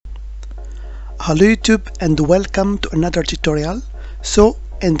Hello YouTube and welcome to another tutorial. So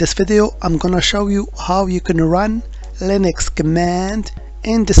in this video I'm gonna show you how you can run Linux command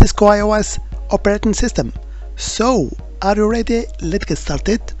in the Cisco iOS operating system. So are you ready? Let's get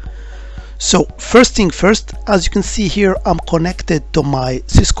started. So first thing first, as you can see here, I'm connected to my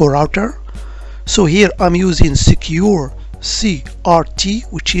Cisco router. So here I'm using Secure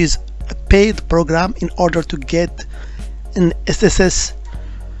CRT, which is a paid program in order to get an SSH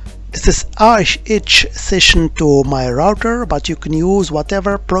session to my router, but you can use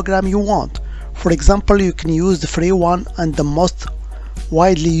whatever program you want. For example, you can use the free one and the most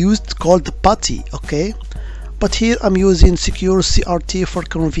widely used called Partition, okay? But here I'm using Secure CRT for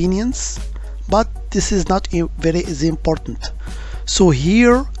convenience, but this is not very important. So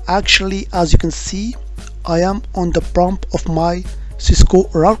here actually, as you can see, I am on the prompt of my Cisco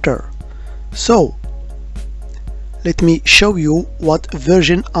router. So let me show you what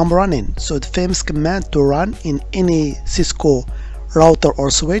version I'm running. So the famous command to run in any Cisco router or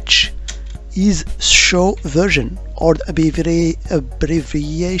switch is show version, or the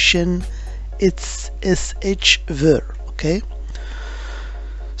abbreviation it's shver, okay?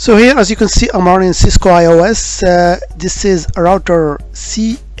 So here, as you can see, I'm running Cisco iOS. This is a router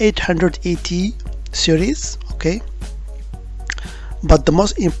C880 series, okay? But the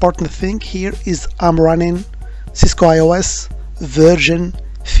most important thing here is I'm running Cisco iOS version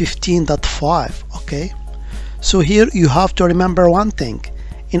 15.5, okay? So here you have to remember one thing.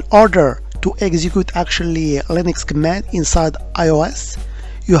 In order to execute actually a Linux command inside iOS,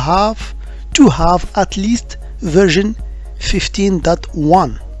 you have to have at least version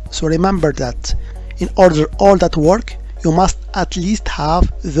 15.1. So remember that in order all that work, you must at least have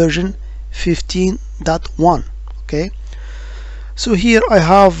version 15.1, okay? So here I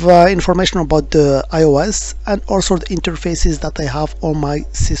have information about the iOS and also the interfaces that I have on my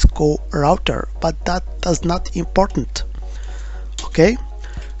Cisco router, but that is not important, okay?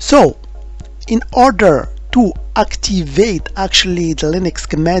 So in order to activate actually the Linux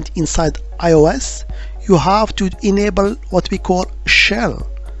command inside iOS, you have to enable what we call shell.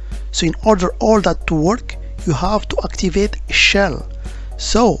 So in order all that to work, you have to activate shell.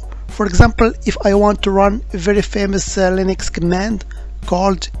 So for example, if I want to run a very famous Linux command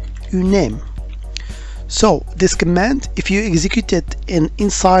called uname. So this command, if you execute it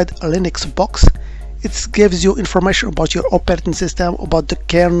inside a Linux box, it gives you information about your operating system, about the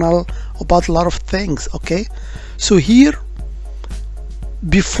kernel, about a lot of things, okay? So here,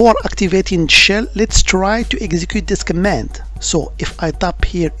 before activating shell, let's try to execute this command. So if I tap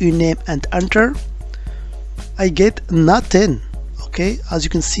here uname and enter, I get nothing. Okay, as you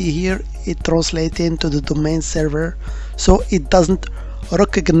can see here, it translates into the domain server, so it doesn't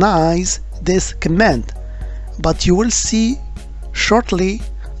recognize this command. But you will see shortly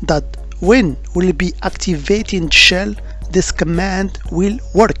that when we'll be activating shell, this command will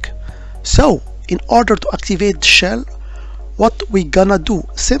work. So in order to activate shell, what we gonna do?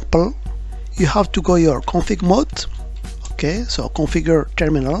 Simple. You have to go your config mode, okay? So configure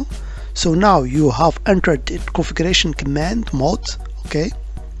terminal. So now you have entered the configuration command mode, okay?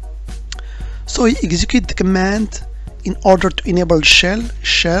 So you execute the command in order to enable shell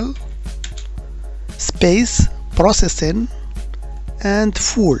space processing and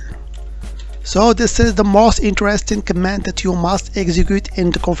full. So this is the most interesting command that you must execute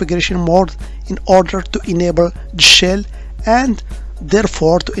in the configuration mode in order to enable the shell and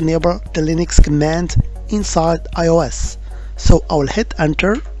therefore to enable the Linux command inside iOS. So I will hit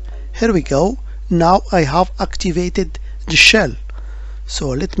enter. Here we go. Now I have activated the shell. So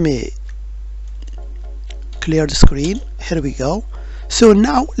let me clear the screen. Here we go. So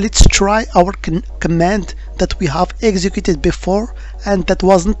now let's try our command that we have executed before and that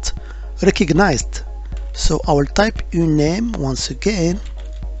wasn't recognized. So I will type uname once again.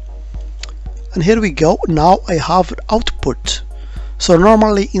 And here we go. Now I have output. So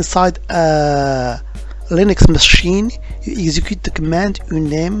normally inside a Linux machine, you execute the command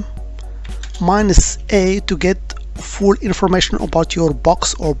uname -a to get full information about your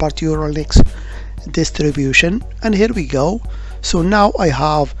box or about your Linux distribution. And here we go. So now I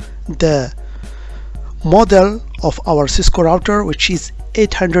have the model of our Cisco router, which is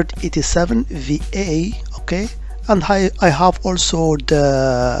 887 VA, okay? And I have also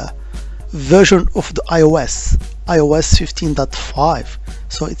the version of the iOS 15.5.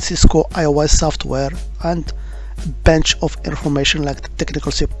 So it's Cisco iOS software and a bunch of information like the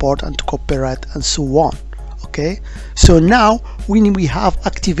technical support and copyright and so on, okay? So now when we have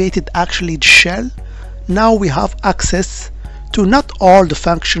activated actually the shell, now we have access to not all the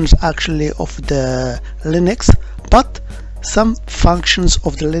functions actually of the Linux, but some functions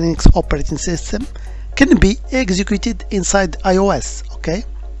of the Linux operating system can be executed inside iOS, okay?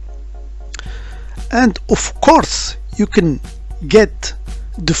 And of course you can get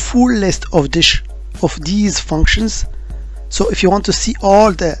the full list of these functions. So if you want to see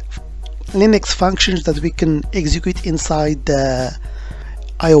all the Linux functions that we can execute inside the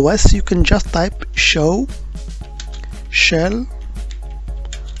iOS, you can just type show shell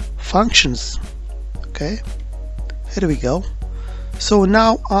functions. Okay, here we go. So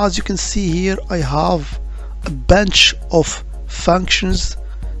now, as you can see here, I have a bunch of functions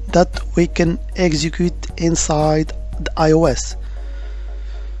that we can execute inside the iOS.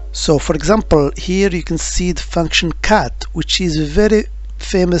 So for example, here you can see the function cat, which is a very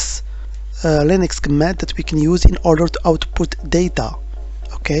famous Linux command that we can use in order to output data.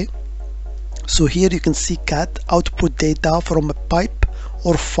 Okay, so here you can see cat output data from a pipe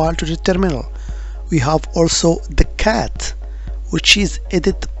or file to the terminal. We have also the cat, which is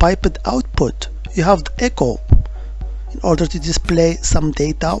edit piped output. You have the echo in order to display some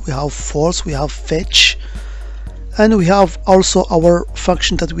data. We have false, we have fetch, and we have also our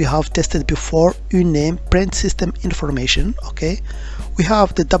function that we have tested before, uname print system information. Okay, we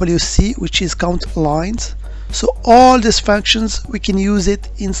have the WC, which is count lines. So all these functions we can use it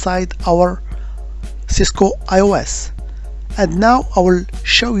inside our Cisco iOS. And now I will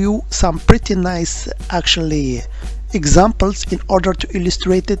show you some pretty nice actually examples in order to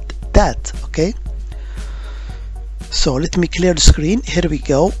illustrate that. Okay, so let me clear the screen. Here we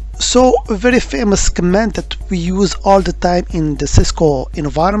go. So a very famous command that we use all the time in the Cisco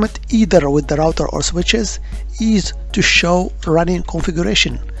environment, either with the router or switches, is to show running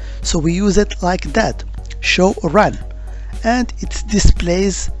configuration. So we use it like that, show run, and it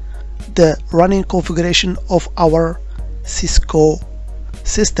displays the running configuration of our Cisco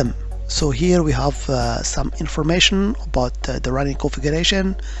system. So here we have some information about the running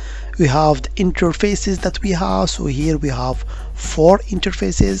configuration. We have the interfaces that we have. So here we have 4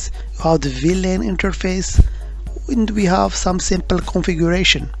 interfaces. We have the VLAN interface, and we have some simple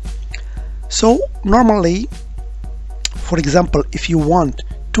configuration. So normally, for example, if you want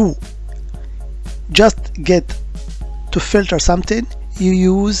to just get to filter something, you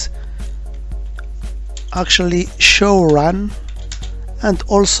use actually show run, and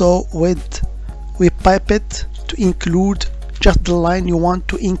also we pipe it to include just the line you want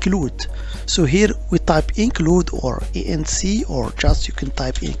to include. So here we type include or enc, or just you can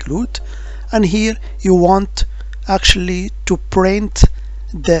type include, and here you want actually to print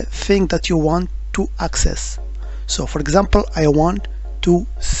the thing that you want to access. So for example, I want to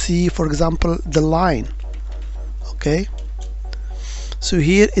see, for example, the line. Okay, so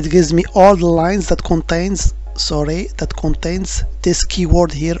here it gives me all the lines that contains this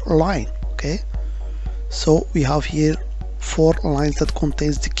keyword here, line. Okay, so we have here 4 lines that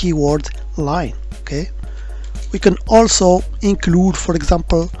contains the keyword line. Okay, we can also include, for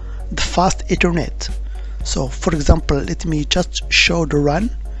example, the fast Ethernet. So for example, let me just show the run.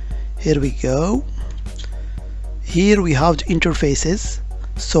 Here we go. Here we have the interfaces.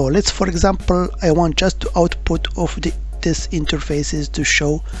 So let's, for example, I want just to output of this interfaces to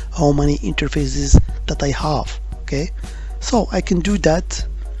show how many interfaces that I have. Okay, so I can do that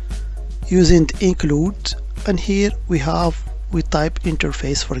using the include, and here we type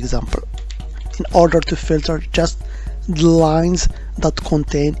interface, for example, in order to filter just the lines that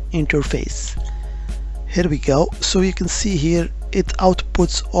contain interface. Here we go. So you can see here it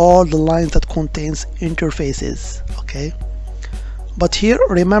outputs all the lines that contains interfaces. Okay, but here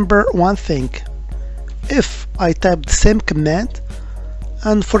remember one thing. If I type the same command,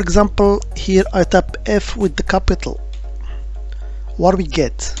 and for example here I type F with the capital, what we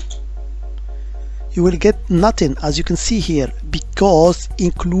get? You will get nothing, as you can see here, because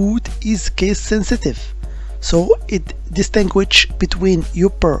include is case sensitive. So it distinguishes between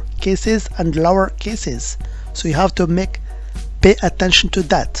upper cases and lower cases. So you have to pay attention to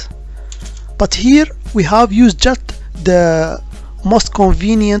that. But here we have used just the most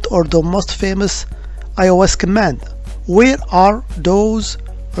convenient or the most famous iOS command. Where are those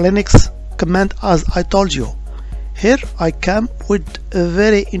Linux command? As I told you, here I come with a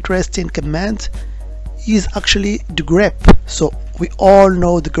very interesting command, is actually the grep. So we all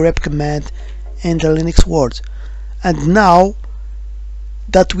know the grep command in the Linux world, and now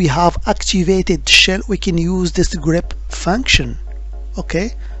that we have activated the shell, we can use this grep function.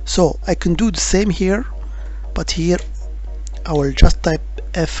 Okay, so I can do the same here, but here I will just type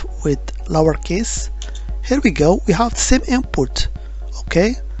F with lowercase. Here we go, we have the same input.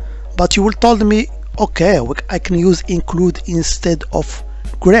 Okay, but you will told me, okay, I can use include instead of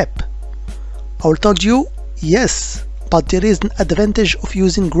grep. I will tell you yes, but there is an advantage of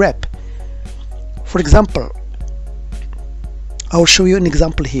using grep. For example, I will show you an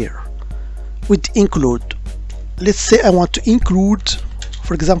example here with include. Let's say I want to include,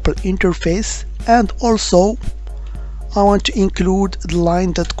 for example, interface, and also I want to include the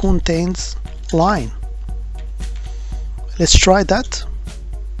line that contains line. Let's try that.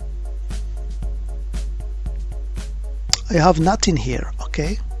 I have nothing here,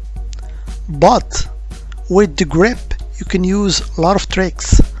 okay? But with the grep you can use a lot of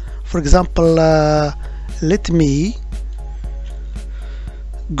tricks. For example, let me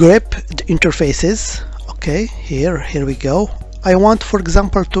grep the interfaces. Okay, here we go. I want, for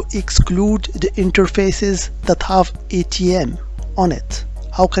example, to exclude the interfaces that have ATM on it.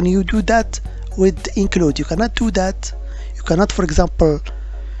 How can you do that with include? You cannot do that. You cannot, for example,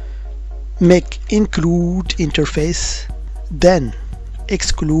 make include interface then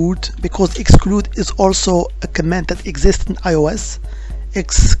exclude, because exclude is also a command that exists in iOS.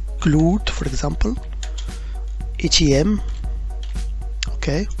 Exclude, for example, ATM.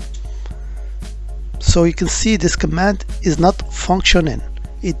 Okay, so you can see this command is not functioning.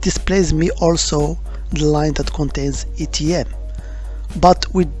 It displays me also the line that contains ATM,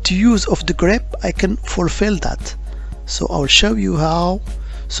 but with the use of the grep I can fulfill that. So I'll show you how.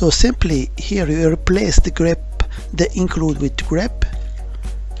 So simply here you replace the grep, the include with grep,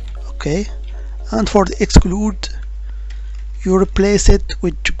 okay, and for the exclude you replace it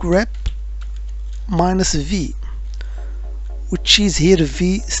with grep minus v, which is here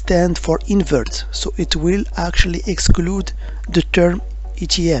v stand for invert, so it will actually exclude the term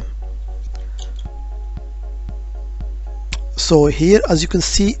ATM. So here, as you can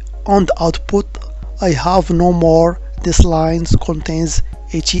see on the output, I have no more this lines contains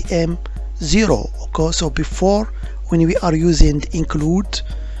ATM 0. Okay, so before, when we are using the include,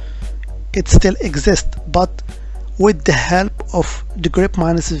 it still exists, but with the help of the grep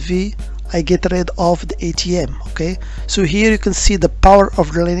minus v I get rid of the ATM. Okay, so here you can see the power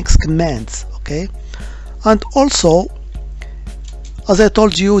of the Linux commands. Okay, and also, as I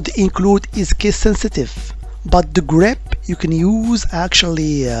told you, the include is case sensitive, but the grep you can use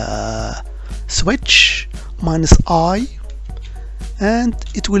actually switch minus I, and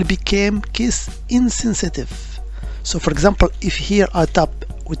it will become case insensitive. So for example, if here I tap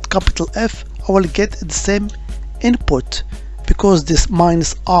with capital F, I will get the same input, because this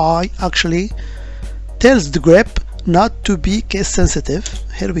minus I actually tells the grep not to be case sensitive.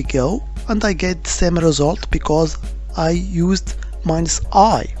 Here we go, and I get the same result because I used minus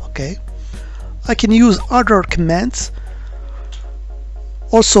I. Okay, I can use other commands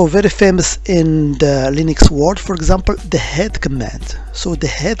also very famous in the Linux world. For example, the head command. So the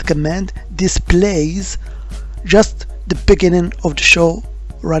head command displays just the beginning of the show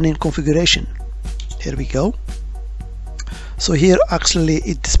running configuration. Here we go. So here actually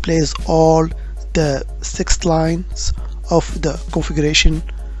it displays all the 6 lines of the configuration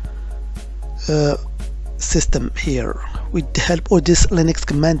system here with the help of this Linux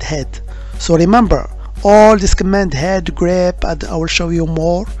command head. So remember, all this command head, grep, and I will show you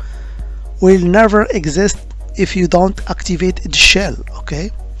more, will never exist if you don't activate the shell.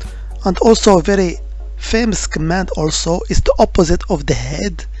 Okay, and also a very famous command also is the opposite of the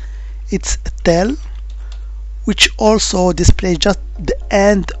head. It's tell, which also displays just the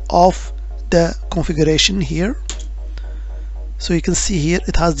end of the configuration here. So you can see here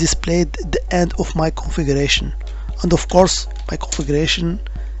it has displayed the end of my configuration, and of course my configuration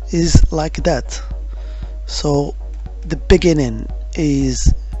is like that. So the beginning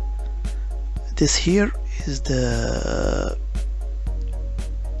is this, here is the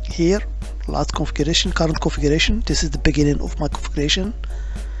here last configuration, current configuration. This is the beginning of my configuration,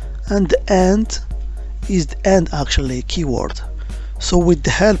 and the end is the end actually keyword. So with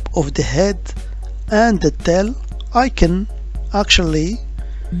the help of the head and the tell, I can actually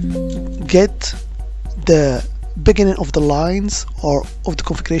get the beginning of the lines or of the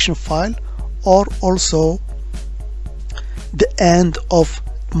configuration file, or also the end of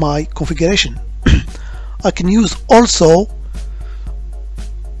my configuration. I can use also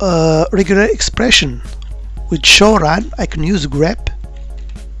regular expression with show run. I can use grep,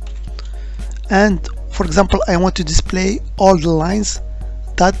 and for example I want to display all the lines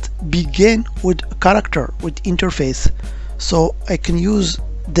that begin with a character with interface, so I can use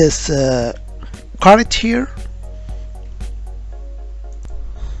this caret here.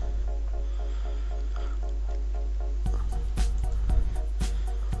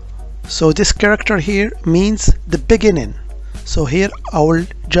 So this character here means the beginning. So here I will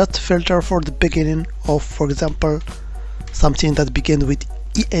just filter for the beginning of, for example, something that begins with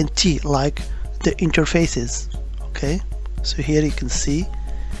ENT, like the interfaces. Okay, so here you can see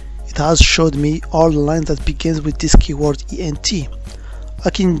it has showed me all the lines that begins with this keyword ENT. I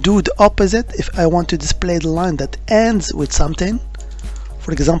can do the opposite if I want to display the line that ends with something.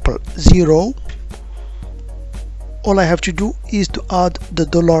 For example, 0. All I have to do is to add the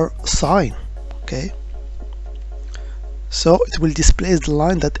 $sign. Okay, so it will display the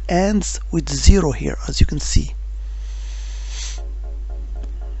line that ends with 0 here, as you can see.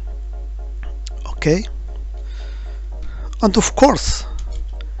 Okay, and of course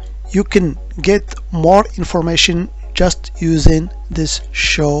you can get more information just using this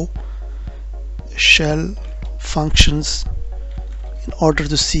show shell functions in order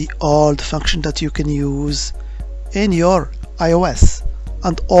to see all the functions that you can use in your iOS,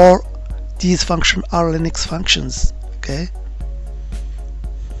 and all these functions are Linux functions. Okay,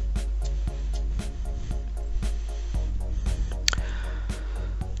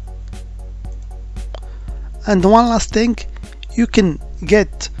 and one last thing, you can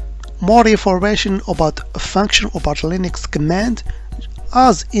get more information about a function, about Linux command,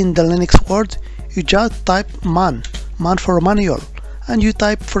 as in the Linux word you just type man for manual, and you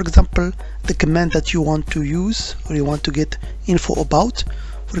type, for example, the command that you want to use or you want to get info about.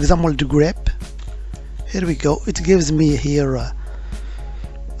 For example, the grep. Here we go, it gives me here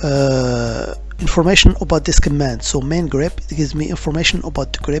information about this command. So main grep, it gives me information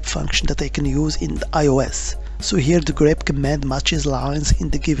about the grep function that I can use in the iOS. So here the grep command matches lines in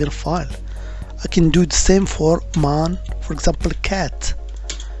the given file. I can do the same for man, for example cat,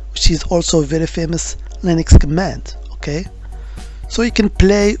 which is also a very famous Linux command. Okay, so you can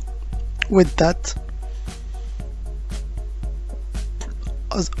play with that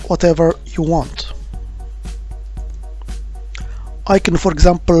as whatever you want. I can, for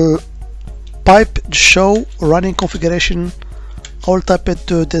example, pipe the show running configuration. I will type it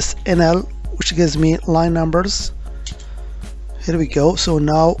to this NL, which gives me line numbers. Here we go, so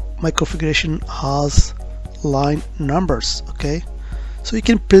now my configuration has line numbers. Okay, so you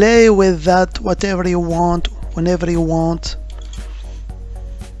can play with that whatever you want, whenever you want.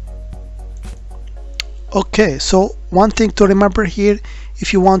 Okay, so one thing to remember here,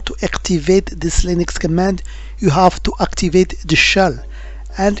 if you want to activate this Linux command, you have to activate the shell,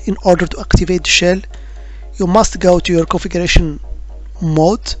 and in order to activate the shell you must go to your configuration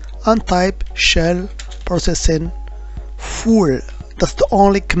mode and type shell processing full. That's the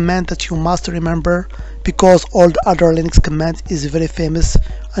only command that you must remember, because all the other Linux command is very famous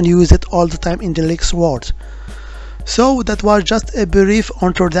and use it all the time in the Linux world. So that was just a brief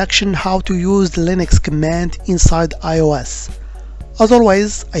introduction how to use the Linux command inside iOS. As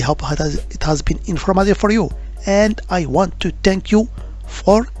always, I hope it has been informative for you, and I want to thank you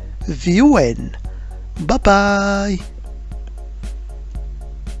for viewing. Bye bye.